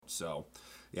So,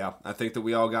 yeah, I think that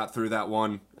we all got through that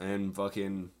one, and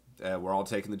fucking we're all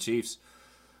taking the Chiefs.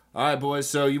 All right, boys.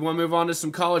 So you want to move on to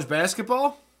some college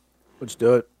basketball? Let's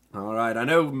do it. All right. I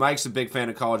know Mike's a big fan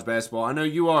of college basketball. I know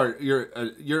you are. You're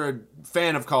a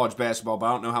fan of college basketball, but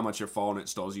I don't know how much you're following it,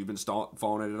 Stolz. You've been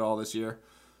following it at all this year?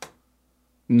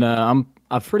 No,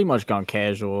 I've pretty much gone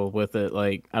casual with it.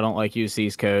 Like, I don't like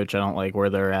UC's coach. I don't like where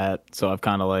they're at. So I've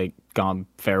kind of like gone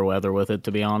fair weather with it,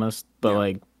 to be honest. But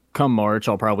like come March,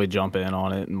 I'll probably jump in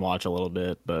on it and watch a little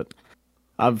bit. But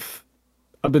I've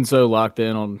been so locked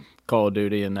in on Call of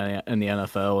Duty and the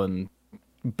NFL and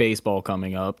baseball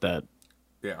coming up that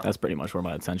that's pretty much where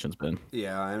my attention's been.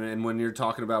 Yeah, and when you're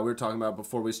talking about, we were talking about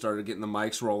before we started getting the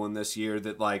mics rolling this year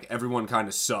that like everyone kind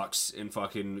of sucks in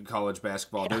fucking college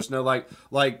basketball. There's no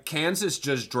like Kansas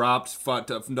just dropped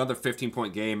another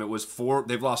 15-point game. It was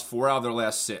they've lost 4 out of their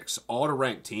last 6, all to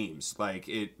ranked teams. Like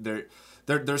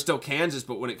they're still Kansas,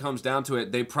 but when it comes down to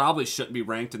it, they probably shouldn't be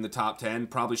ranked in the top 10,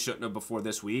 probably shouldn't have before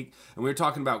this week. And we were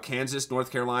talking about Kansas,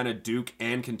 North Carolina, Duke,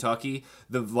 and Kentucky,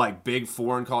 the like big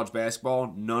 4 in college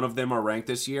basketball. None of them are ranked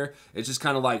this year. It's just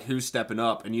kind of like who's stepping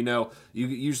up. And you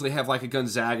usually have like a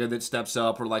Gonzaga that steps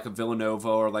up, or like a Villanova,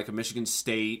 or like a Michigan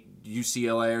State,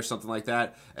 UCLA, or something like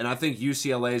that. And I think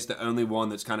UCLA is the only one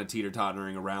that's kind of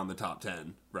teeter-tottering around the top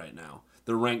 10 right now.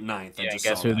 They're ranked 9th. Yeah,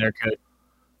 guess who their coach?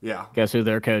 Yeah. Guess who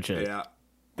their coach is? Yeah.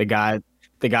 The guy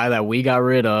that we got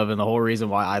rid of, and the whole reason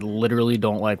why I literally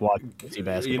don't like watching UC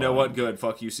basketball. You know what? Good.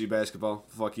 Fuck UC basketball.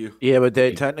 Fuck you. Yeah, but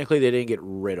technically they didn't get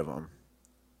rid of him.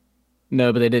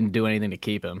 No, but they didn't do anything to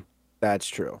keep him. That's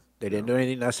true. They didn't do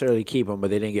anything necessarily to keep him,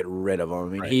 but they didn't get rid of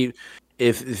him. I mean,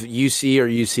 if UC or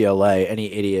UCLA,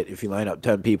 any idiot, if you line up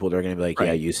 10 people, they're going to be like,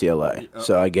 yeah, UCLA.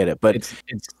 So I get it. But it's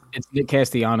Nick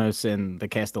Castellanos and the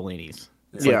Castellinis.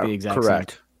 It's like the exact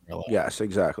correct. Same. Yes,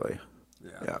 exactly.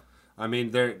 Yeah. I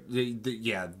mean,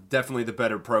 definitely the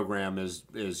better program is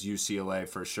UCLA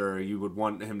for sure. You would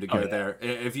want him to go there.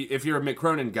 If you're a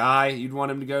McCronin guy, you'd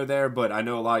want him to go there. But I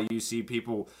know a lot of UC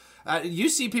people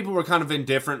were kind of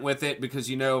indifferent with it because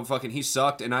fucking he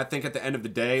sucked. And I think at the end of the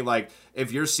day, like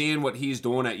if you're seeing what he's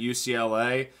doing at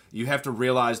UCLA, you have to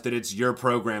realize that it's your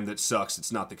program that sucks.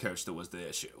 It's not the coach that was the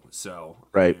issue. So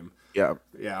right. Yeah.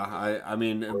 I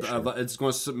mean, it's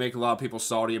going to make a lot of people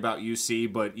salty about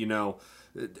UC, but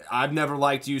I've never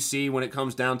liked UC. When it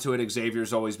comes down to it,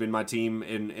 Xavier's always been my team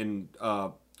in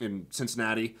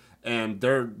Cincinnati, and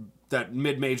they're that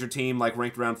mid-major team, like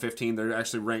ranked around 15. They're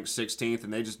actually ranked 16th,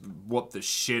 and they just whooped the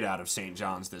shit out of St.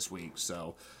 John's this week.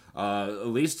 So at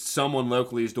least someone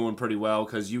locally is doing pretty well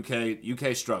because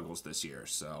UK struggles this year.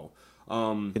 So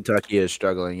Kentucky is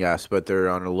struggling, yes, but they're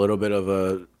on a little bit of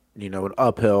an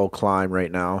uphill climb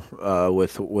right now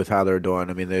with how they're doing.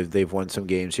 I mean, they've won some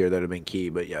games here that have been key,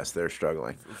 but yes, they're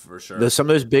struggling for sure. Some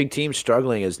of those big teams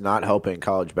struggling is not helping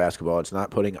college basketball. It's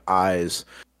not putting eyes.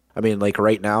 I mean, like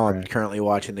right now, I'm currently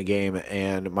watching the game,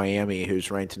 and Miami,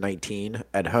 who's ranked 19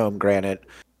 at home, granted,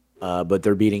 but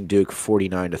they're beating Duke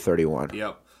 49-31.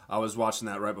 Yep. I was watching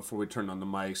that right before we turned on the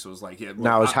mic, so it was like, yeah.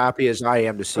 Now, as happy as I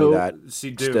am to see that,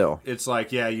 Duke, still, it's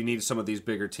like, yeah, you need some of these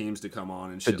bigger teams to come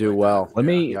on and shit to do like well.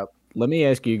 That. Let me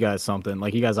ask you guys something.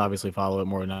 Like, you guys obviously follow it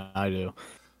more than I do.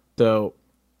 So,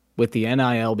 with the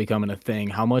NIL becoming a thing,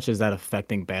 how much is that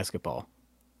affecting basketball?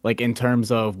 Like, in terms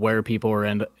of where people are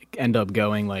end up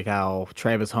going, like how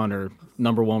Travis Hunter,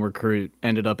 #1 recruit,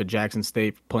 ended up at Jackson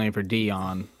State playing for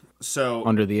Dion. So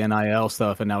under the NIL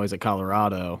stuff, and now he's at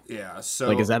Colorado. Yeah. So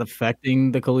like, is that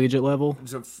affecting the collegiate level?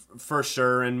 So for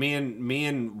sure. And me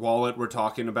and Wallet were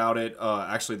talking about it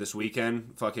actually this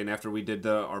weekend, fucking after we did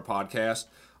our podcast.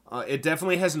 It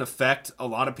definitely has an effect. A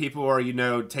lot of people are,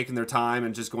 taking their time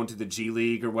and just going to the G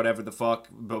League or whatever the fuck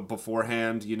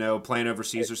beforehand, playing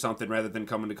overseas or something rather than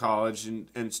coming to college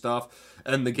and stuff.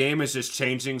 And the game is just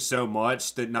changing so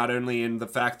much that not only in the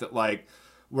fact that, like,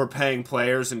 we're paying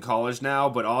players in college now,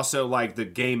 but also, like, the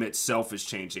game itself is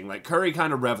changing. Like, Curry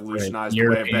kind of revolutionized the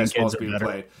way basketball's being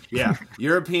played. Yeah,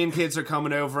 European kids are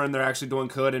coming over and they're actually doing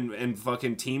good, and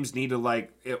fucking teams need to,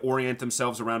 like, orient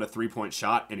themselves around a three-point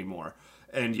shot anymore.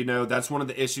 And, that's one of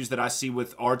the issues that I see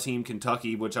with our team,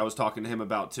 Kentucky, which I was talking to him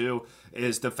about too,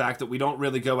 is the fact that we don't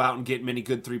really go out and get many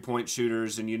good three-point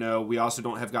shooters. And, we also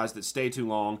don't have guys that stay too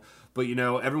long. But,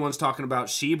 everyone's talking about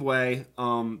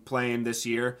Shibwe playing this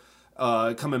year.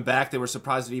 Coming back, they were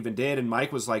surprised that he even did. And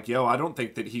Mike was like, I don't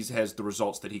think that he has the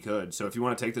results that he could. So if you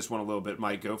want to take this one a little bit,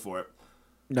 Mike, go for it.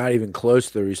 Not even close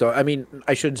to the result. I mean,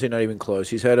 I shouldn't say not even close.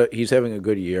 He's having a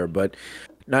good year, but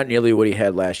not nearly what he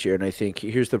had last year. And I think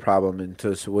here's the problem, and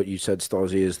to what you said,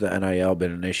 Stolzy, is the NIL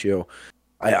been an issue.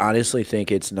 I honestly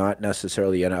think it's not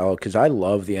necessarily NIL because I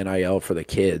love the NIL for the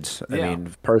kids. I Yeah. mean,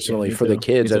 Yeah, personally, me for the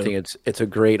too. Me kids, I too. think it's a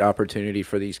great opportunity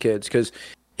for these kids because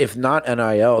if not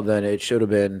NIL, then it should have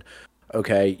been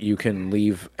okay. You can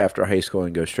leave after high school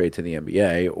and go straight to the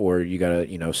NBA, or you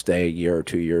gotta stay a year or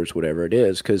 2 years, whatever it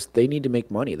is, because they need to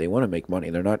make money. They want to make money.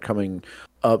 They're not coming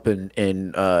up in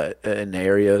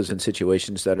areas and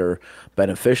situations that are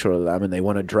beneficial to them, and they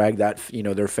want to drag that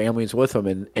their families with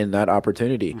them in that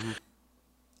opportunity. Mm-hmm.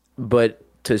 But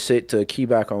to key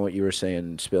back on what you were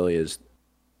saying, Spilly, is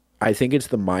I think it's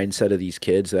the mindset of these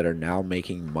kids that are now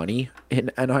making money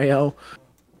in NIL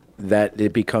that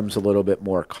it becomes a little bit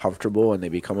more comfortable and they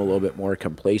become a little bit more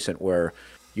complacent where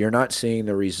you're not seeing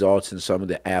the results in some of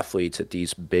the athletes at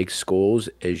these big schools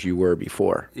as you were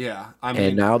before. Yeah, I And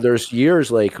mean, now there's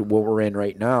years like what we're in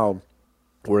right now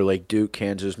where like Duke,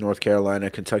 Kansas, North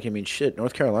Carolina, Kentucky. I mean, shit,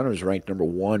 North Carolina was ranked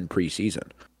 #1 preseason.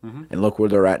 mm-hmm. And look where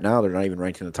they're at now. They're not even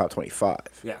ranked in the top 25.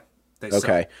 Yeah, they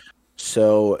Okay. suck.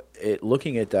 So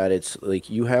looking at that, it's like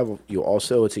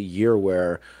it's a year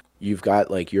where you've got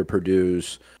like your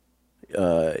Purdue's,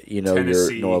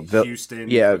 Tennessee, your Houston,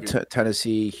 yeah, fucking,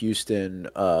 Tennessee, Houston,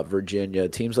 Virginia,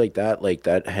 teams like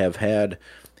that have had,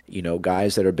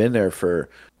 guys that have been there for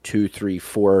 2, 3,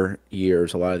 4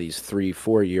 years. A lot of these 3,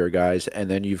 4 year guys, and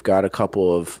then you've got a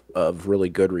couple of really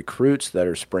good recruits that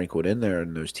are sprinkled in there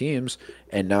in those teams,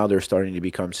 and now they're starting to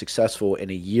become successful in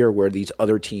a year where these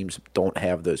other teams don't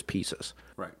have those pieces.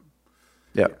 right.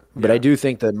 Yeah, Yeah, but I yeah, do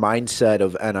think the mindset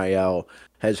of NIL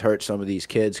has hurt some of these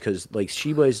kids because like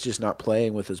Sheba is just not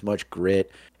playing with as much grit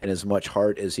and as much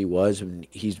heart as he was, and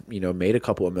he's made a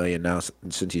couple of million now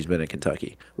since he's been in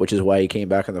Kentucky, which is why he came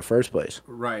back in the first place.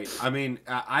 right. I mean,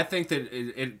 I think that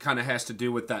it kind of has to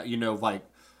do with that, like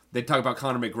they talk about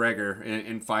Conor McGregor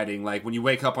in fighting. Like when you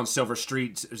wake up on silver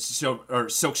streets or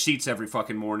silk sheets every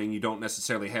fucking morning, you don't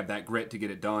necessarily have that grit to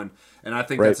get it done. And I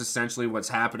think Right. that's essentially what's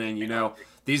happening.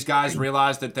 These guys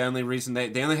realize that the only reason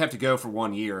they only have to go for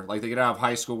 1 year. Like they get out of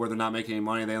high school where they're not making any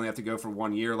money. They only have to go for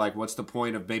 1 year. Like what's the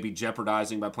point of maybe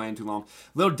jeopardizing by playing too long?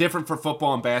 A little different for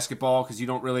football and basketball because you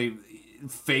don't really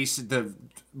face the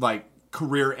like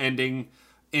career-ending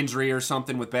injury or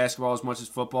something with basketball as much as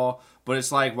football. But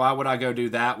it's like, why would I go do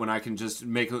that when I can just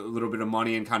make a little bit of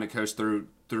money and kind of coast through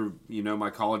my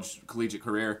collegiate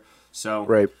career? So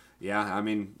Right. yeah, I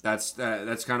mean that's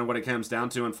kind of what it comes down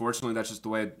to. Unfortunately, that's just the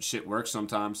way shit works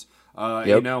sometimes.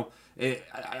 Yep.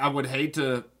 I would hate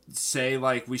to say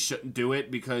like we shouldn't do it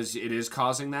because it is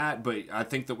causing that, but I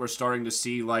think that we're starting to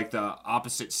see like the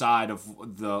opposite side of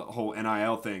the whole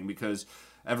NIL thing because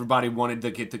everybody wanted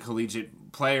to get the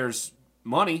collegiate players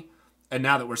money, and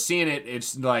now that we're seeing it,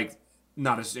 it's like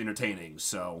not as entertaining.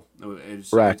 So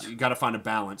Correct. you got to find a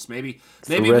balance. Maybe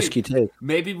The risk you take.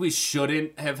 maybe we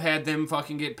shouldn't have had them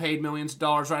fucking get paid millions of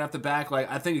dollars right off the back.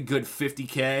 Like I think a good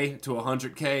 $50K to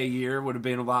 $100K a year would have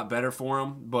been a lot better for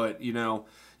them. But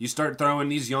you start throwing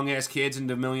these young ass kids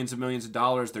into millions and millions of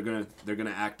dollars, they're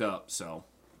gonna act up. So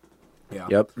yeah.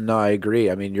 Yep. No, I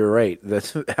agree. I mean, you're right.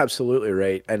 That's absolutely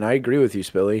right. And I agree with you,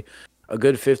 Spilly. A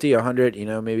good 50, 100,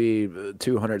 maybe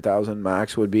 200,000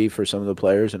 max would be for some of the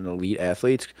players and elite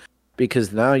athletes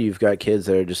because now you've got kids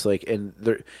that are just like,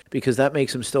 because that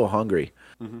makes them still hungry.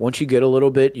 Mm-hmm. Once you get a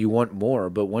little bit, you want more.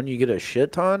 But when you get a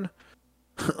shit ton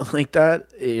like that,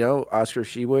 Oscar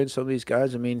Sheba and some of these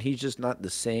guys, I mean, he's just not the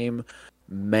same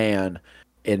man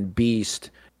and beast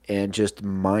and just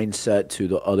mindset to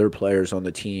the other players on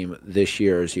the team this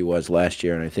year as he was last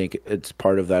year. And I think it's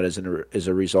part of that is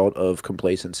a result of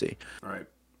complacency.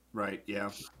 Right. Yeah.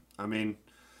 I mean,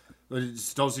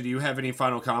 Stolze, do you have any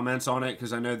final comments on it?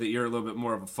 Because I know that you're a little bit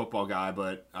more of a football guy,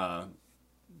 but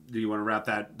do you want to wrap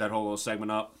that whole little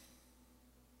segment up?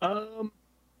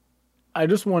 I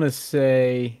just want to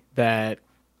say that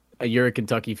you're a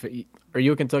Kentucky. Are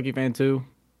you a Kentucky fan too,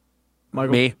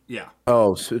 Michael? Me? Yeah.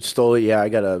 Oh, so it's Stolze. Yeah, I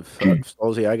got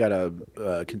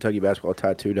a Kentucky basketball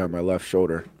tattoo down my left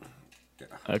shoulder.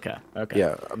 Okay.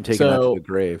 Yeah, I'm taking that to the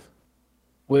grave.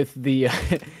 With the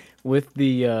with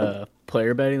the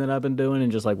player betting that I've been doing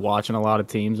and just like watching a lot of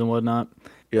teams and whatnot,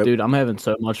 Yep. dude, I'm having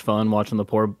so much fun watching the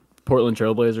Portland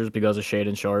Trailblazers because of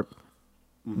Shaden Sharp.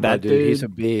 That dude, he's a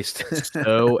beast.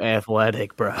 so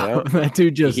athletic, bro. Yep. That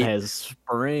dude just has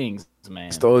springs,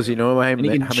 man. Stolze, you know how And he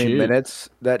many can shoot. minutes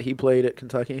that he played at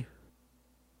Kentucky?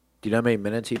 Do you know how many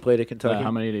minutes he played at Kentucky?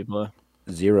 How many did he play?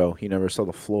 0. He never saw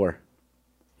the floor.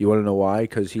 You want to know why?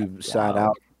 Because he sat Wow.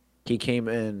 out. He came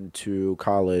into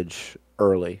college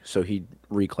early, so he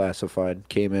reclassified,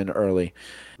 came in early,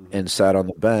 and sat on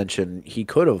the bench. And he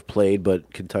could have played,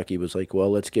 but Kentucky was like,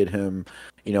 "Well, let's get him,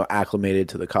 acclimated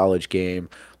to the college game.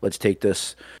 Let's take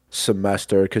this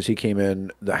semester," because he came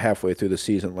in halfway through the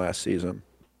season last season,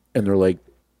 and they're like,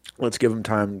 "Let's give him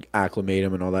time, acclimate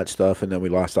him, and all that stuff." And then we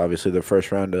lost, obviously, the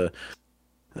first round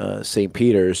to St.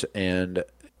 Peter's, and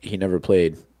he never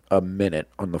played a minute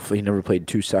on the floor. He never played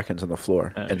 2 seconds on the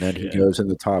floor. Oh, and then shit. he goes in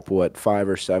the top, 5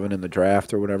 or 7 in the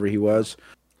draft or whatever he was.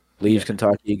 Leaves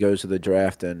Kentucky, goes to the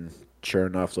draft, and sure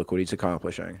enough, look what he's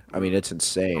accomplishing. I mean, it's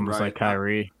insane. Almost like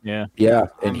Kyrie. Yeah. Yeah,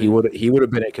 and he would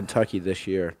have been at Kentucky this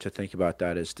year. To think about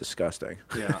that is disgusting.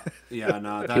 Yeah,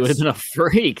 no, He would have been a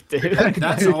freak, dude.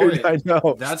 that's always I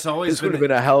know. That's always This would have been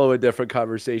a hell of a different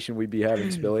conversation we'd be having,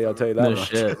 Spilly. I'll tell you that No much.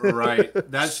 shit. right.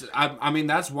 I mean,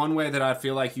 that's one way that I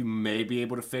feel like you may be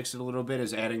able to fix it a little bit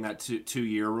is adding that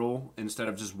 2-year rule instead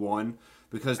of just one.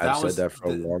 Because I've said that for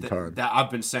a long time. That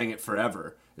I've been saying it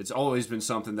forever. It's always been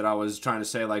something that I was trying to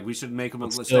say. Like we should make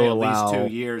them stay at least 2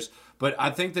 years. But I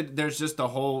think that there's just a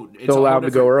whole. It's Still allowed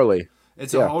to go early.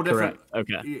 It's a whole different.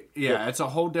 Correct. Okay. Yeah, it's a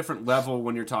whole different level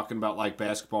when you're talking about like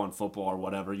basketball and football or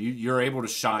whatever. You're able to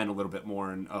shine a little bit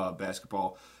more in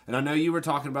basketball. And I know you were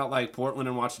talking about like Portland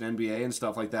and watching NBA and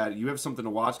stuff like that. You have something to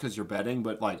watch because you're betting,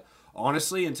 but like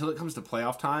honestly, until it comes to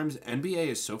playoff times, NBA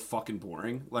is so fucking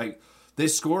boring. Like. They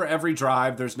score every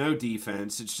drive. There's no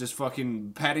defense. It's just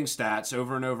fucking padding stats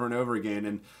over and over and over again.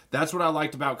 And that's what I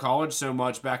liked about college so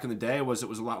much back in the day was it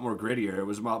was a lot more grittier. It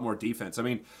was a lot more defense. I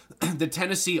mean, the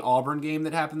Tennessee-Auburn game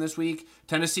that happened this week,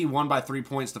 Tennessee won by 3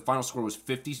 points. The final score was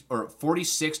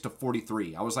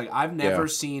 46-43. I was like, I've never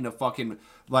seen a fucking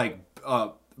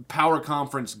power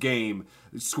conference game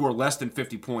score less than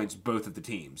 50 points both of the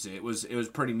teams. It was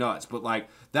pretty nuts, but like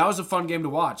that was a fun game to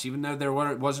watch even though there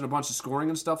wasn't a bunch of scoring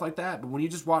and stuff like that. But when you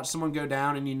just watch someone go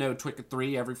down and twick a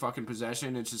 3 every fucking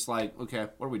possession, it's just like, okay,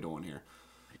 what are we doing here?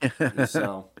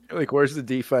 So like, where's the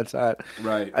defense at?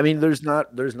 Right. I mean, there's not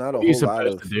a whole lot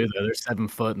of. To do that. They're 7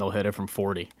 foot and they'll hit it from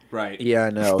 40. Right. Yeah,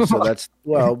 I know. So that's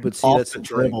but see, Off that's the the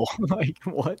dribble. Like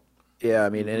what? Yeah, I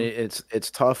mean, and it's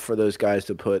tough for those guys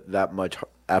to put that much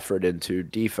effort into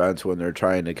defense when they're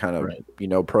trying to kind of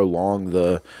prolong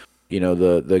the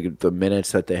the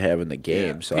minutes that they have in the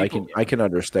game. Yeah, so people, I can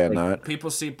understand that.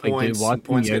 People see points. Dude, And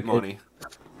points get money.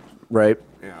 Right.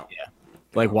 Yeah.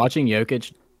 Like watching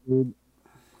Jokic, dude,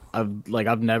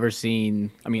 I've never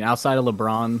seen. I mean, outside of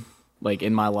LeBron, like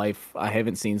in my life, I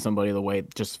haven't seen somebody the way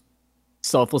just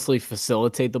selflessly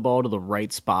facilitate the ball to the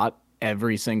right spot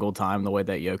every single time the way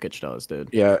that Jokic does, dude.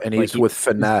 Yeah, and he's with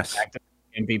finesse.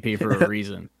 MVP for a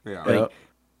reason. Yeah. Like,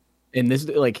 and this,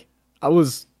 like, I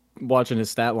was watching his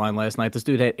stat line last night. This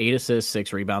dude had 8 assists,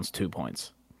 6 rebounds, 2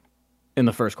 points in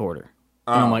the first quarter.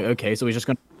 And I'm like, okay, so he's just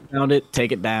gonna pound it,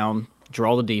 take it down,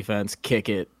 draw the defense, kick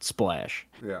it, splash.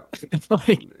 Yeah.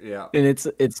 And it's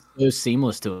so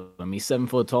seamless to him. He's 7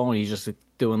 foot tall and he's just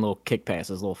doing little kick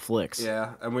passes, little flicks.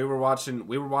 Yeah, and we were watching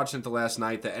it the last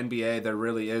night. The NBA, there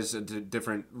really is a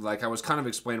different. Like I was kind of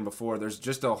explaining before, there's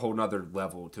just a whole nother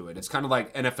level to it. It's kind of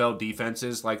like NFL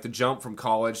defenses. Like the jump from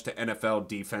college to NFL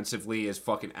defensively is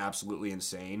fucking absolutely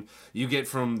insane. You get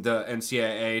from the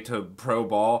NCAA to pro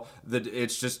ball,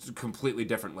 it's just completely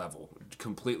different level.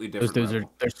 Completely different. Those dudes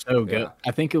they're so good. Yeah.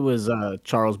 I think it was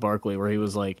Charles Barkley where he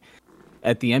was like,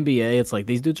 at the NBA, it's like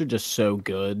these dudes are just so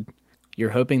good. You're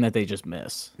hoping that they just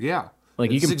miss. Yeah,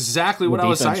 like it's you can exactly what I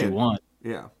was saying. You want.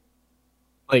 Yeah,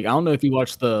 like I don't know if you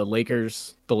watched the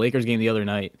Lakers game the other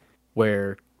night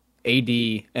where AD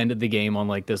ended the game on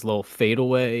like this little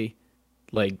fadeaway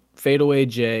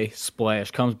J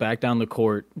splash, comes back down the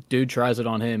court, dude tries it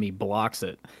on him, he blocks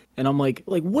it, and I'm like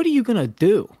what are you gonna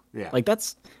do? Yeah, like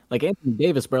that's like Anthony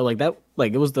Davis, bro. Like that,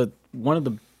 like it was one of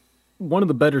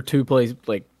the better 2 plays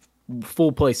like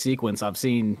full play sequence I've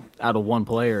seen out of one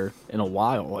player in a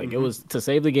while. Like it was to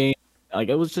save the game. Like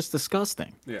it was just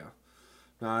disgusting. Yeah.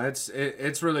 No, it's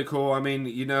really cool. I mean,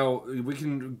 we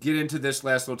can get into this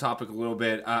last little topic a little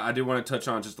bit. I do want to touch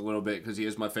on just a little bit because he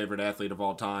is my favorite athlete of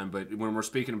all time. But when we're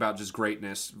speaking about just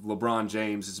greatness, LeBron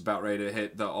James is about ready to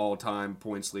hit the all-time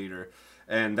points leader.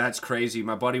 And that's crazy.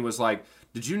 My buddy was like,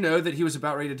 did you know that he was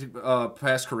about ready to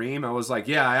pass Kareem? I was like,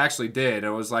 yeah, I actually did. I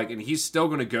was like, and he's still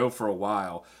going to go for a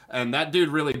while. And that dude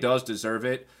really does deserve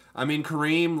it. I mean,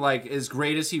 Kareem, like, as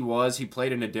great as he was, he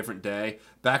played in a different day.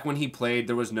 Back when he played,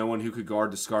 there was no one who could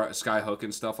guard the sky hook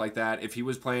and stuff like that. If he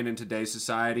was playing in today's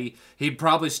society, he'd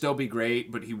probably still be great,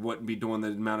 but he wouldn't be doing the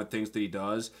amount of things that he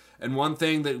does. And one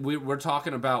thing that we're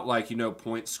talking about, like,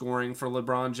 point scoring for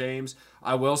LeBron James,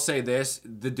 I will say this: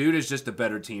 the dude is just a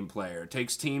better team player.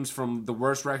 Takes teams from the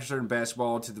worst record in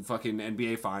basketball to the fucking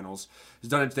NBA Finals.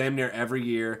 He's done it damn near every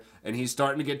year, and he's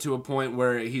starting to get to a point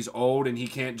where he's old and he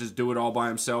can't just do it all by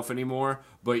himself anymore.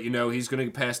 But he's going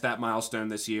to pass that milestone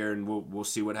this year, and we'll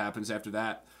see what happens after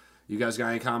that. You guys got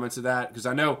any comments of that? Because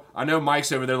I know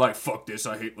Mike's over there like, fuck this,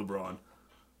 I hate LeBron.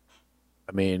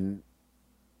 I mean,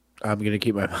 I'm going to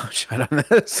keep my mouth shut on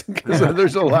this because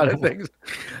there's a lot of things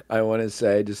I want to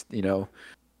say. Just,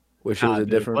 wish it was a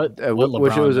different,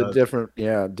 wish it was a different,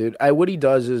 yeah, dude. What he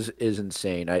does is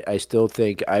insane. I still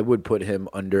think I would put him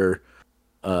under,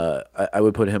 I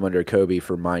would put him under Kobe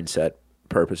for mindset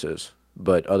purposes.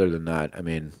 But other than that, I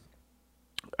mean,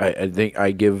 I think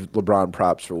I give LeBron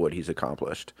props for what he's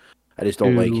accomplished. I just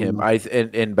don't like him.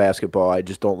 In basketball, I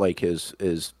just don't like his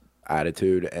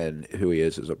attitude and who he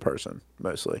is as a person,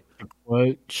 mostly.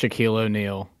 Quote Shaquille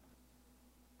O'Neal: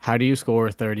 "How do you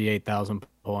score 38,000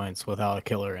 points without a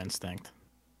killer instinct?"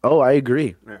 Oh, I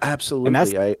agree. Absolutely. And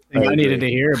that's I needed to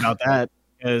hear about that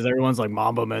because everyone's like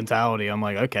Mamba mentality. I'm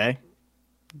like, okay,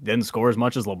 didn't score as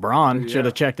much as LeBron. Should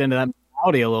have checked into that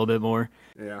mentality a little bit more.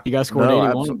 Yeah, you guys scored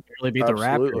 81, barely beat the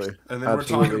Raptors. And then we're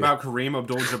talking about Kareem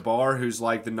Abdul-Jabbar, who's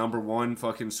like the #1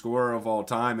 fucking scorer of all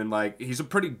time, and like he's a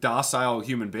pretty docile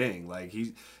human being. Like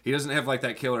he doesn't have like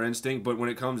that killer instinct, but when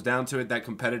it comes down to it, that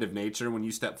competitive nature, when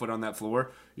you step foot on that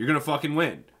floor, you're gonna fucking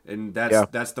win, and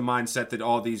that's the mindset that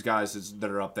all these guys that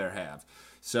are up there have.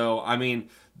 So I mean,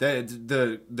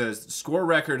 the score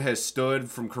record has stood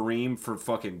from Kareem for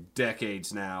fucking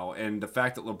decades now, and the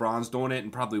fact that LeBron's doing it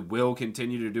and probably will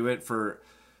continue to do it for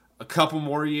a couple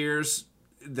more years,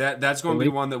 that's going to be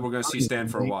one that we're going to see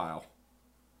stand for a while.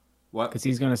 What? Because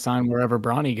he's going to sign wherever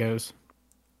Bronny goes.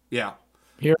 Yeah.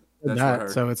 Here,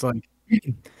 that. So it's like, is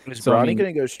Bronny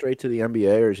going to go straight to the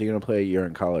NBA, or is he going to play a year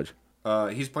in college?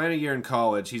 He's playing a year in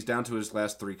college. He's down to his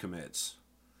last 3 commits.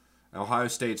 Ohio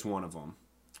State's one of them.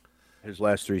 His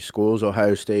last 3 schools: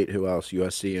 Ohio State, who else?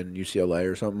 USC and UCLA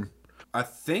or something? I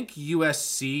think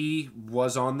USC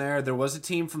was on there. There was a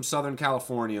team from Southern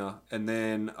California, and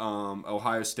then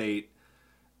Ohio State,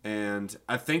 and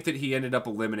I think that he ended up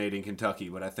eliminating Kentucky,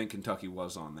 but I think Kentucky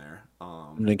was on there.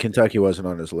 And then Kentucky wasn't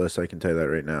on his list. I can tell you that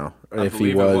right now. If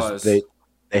he was, they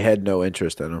had no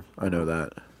interest in him. I know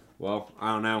that. Well,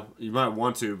 I don't know. You might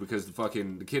want to because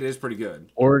the kid is pretty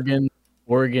good. Oregon,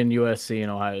 USC, and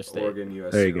Ohio State. Oregon,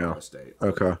 USC, there you and go. Ohio State.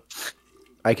 Okay,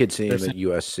 I could see him at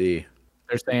USC.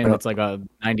 They're saying it's like a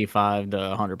 95 to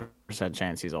 100%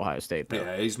 chance he's Ohio State, though.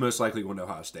 Yeah, he's most likely going to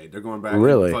Ohio State. They're going back.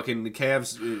 Really? Fucking the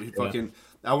Cavs.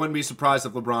 I wouldn't be surprised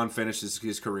if LeBron finishes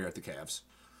his career at the Cavs.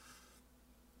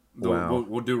 Wow.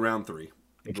 We'll do round 3.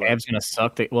 The Cavs going to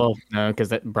suck. No, because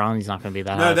Bronny's not going to be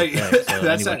that high.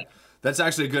 No, that's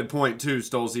actually a good point, too,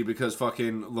 Stolzy, because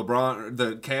fucking LeBron,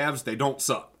 the Cavs, they don't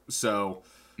suck. So...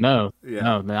 No,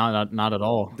 not at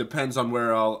all. Depends on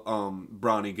where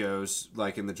Bronny goes,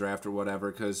 like in the draft or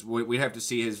whatever, because we have to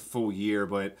see his full year.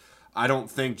 But I don't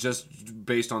think just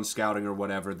based on scouting or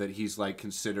whatever that he's like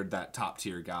considered that top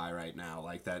tier guy right now,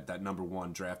 like that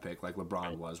 #1 draft pick, like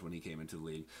LeBron was when he came into the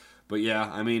league. But yeah,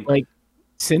 I mean, like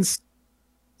since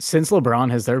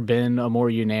LeBron, has there been a more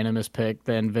unanimous pick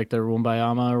than Victor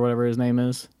Wembanyama or whatever his name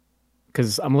is?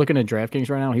 Because I'm looking at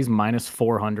DraftKings right now, he's minus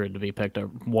 400 to be picked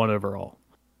up 1 overall.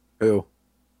 Who?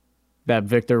 That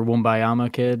Victor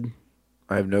Wembanyama kid.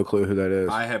 I have no clue who that is.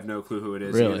 I have no clue who it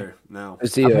is either. No.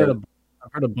 Is he, I've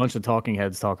heard a bunch of talking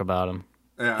heads talk about him.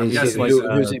 Yeah, who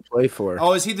does he play for?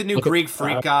 Oh, is he the new Greek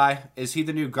freak guy? Is he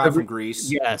the new guy from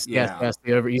Greece? Yes.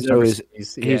 He's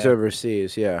overseas. He's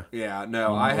overseas. Yeah. Yeah.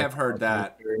 No, I have heard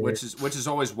that, which is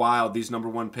always wild. These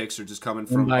 #1 picks are just coming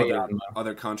from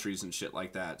other countries and shit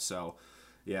like that. So,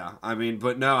 yeah. I mean,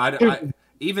 but no, I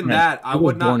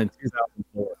would not.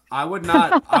 I would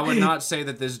not say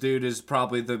that this dude is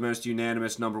probably the most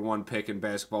unanimous #1 pick in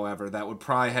basketball ever. That would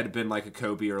probably have been like a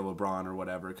Kobe or LeBron or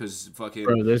whatever. Because fucking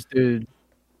bro, this dude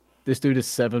is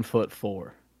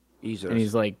 7'4", Jesus. and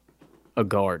he's like a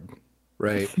guard.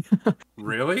 Right?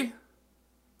 Really?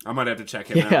 I might have to check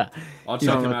him out. I'll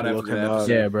check him out after the episode.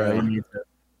 Yeah, bro. You need to.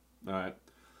 All right.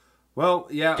 Well,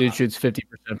 yeah. Dude shoots 50%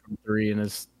 from 3 and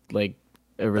is like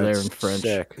over there in French.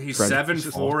 Sick. He's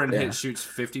 7'4" and shoots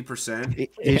 50%.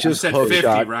 He's just said 50,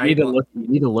 shot. right? You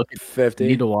need to look at 50. You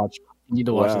need to watch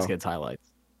this kid's highlights.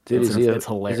 Dude, it's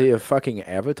hilarious. Is he a fucking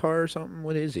avatar or something?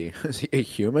 What is he? Is he a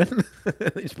human?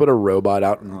 He's put a robot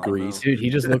out in Greece. Dude,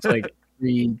 he just looks like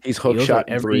he's hook shot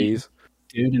in threes.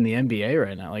 Dude in the NBA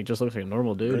right now, like just looks like a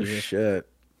normal dude. Oh, shit.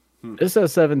 It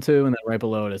says 7'2", and then right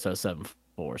below it says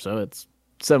 7'4". So it's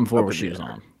 7'4" with shoes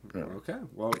on. Okay.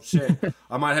 Well, shit.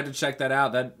 I might have to check that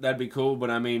out. That'd be cool. But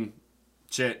I mean,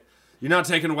 shit. You're not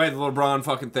taking away the LeBron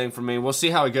fucking thing from me. We'll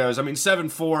see how it goes. I mean,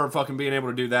 7-4, fucking being able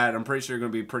to do that, I'm pretty sure you're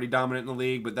going to be pretty dominant in the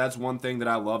league. But that's one thing that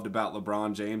I loved about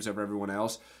LeBron James over everyone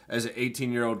else. As an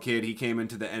 18-year-old kid, he came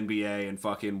into the NBA and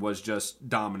fucking was just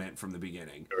dominant from the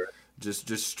beginning. Sure.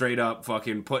 Just straight up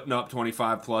fucking putting up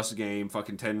 25 plus a game,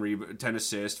 fucking 10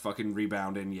 assists, fucking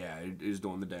rebounding. Yeah, he's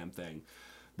doing the damn thing.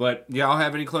 But y'all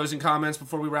have any closing comments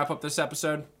before we wrap up this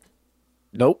episode?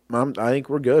 Nope. I think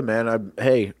we're good, man.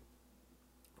 Hey.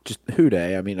 Just who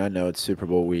day? I mean, I know it's Super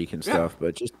Bowl week and stuff,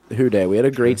 but just who day? We had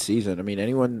a great season. I mean,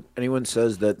 anyone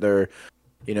says that they're,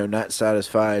 not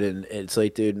satisfied, and it's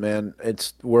like, dude, man,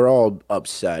 we're all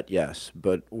upset, yes,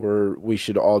 but we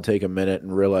should all take a minute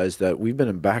and realize that we've been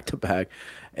in back-to-back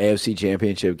AFC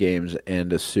Championship games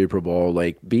and a Super Bowl.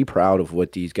 Like, be proud of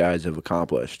what these guys have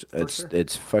accomplished.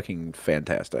 It's fucking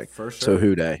fantastic. For sure. So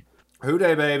who day? Who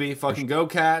day, baby? Fucking go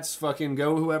Cats. Fucking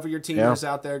go whoever your team is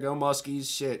out there. Go Muskies.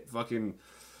 Shit. Fucking.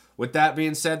 With that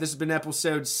being said, this has been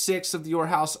episode 6 of the Your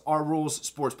House, Our Rules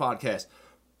Sports Podcast.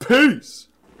 Peace.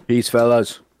 Peace,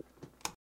 fellas.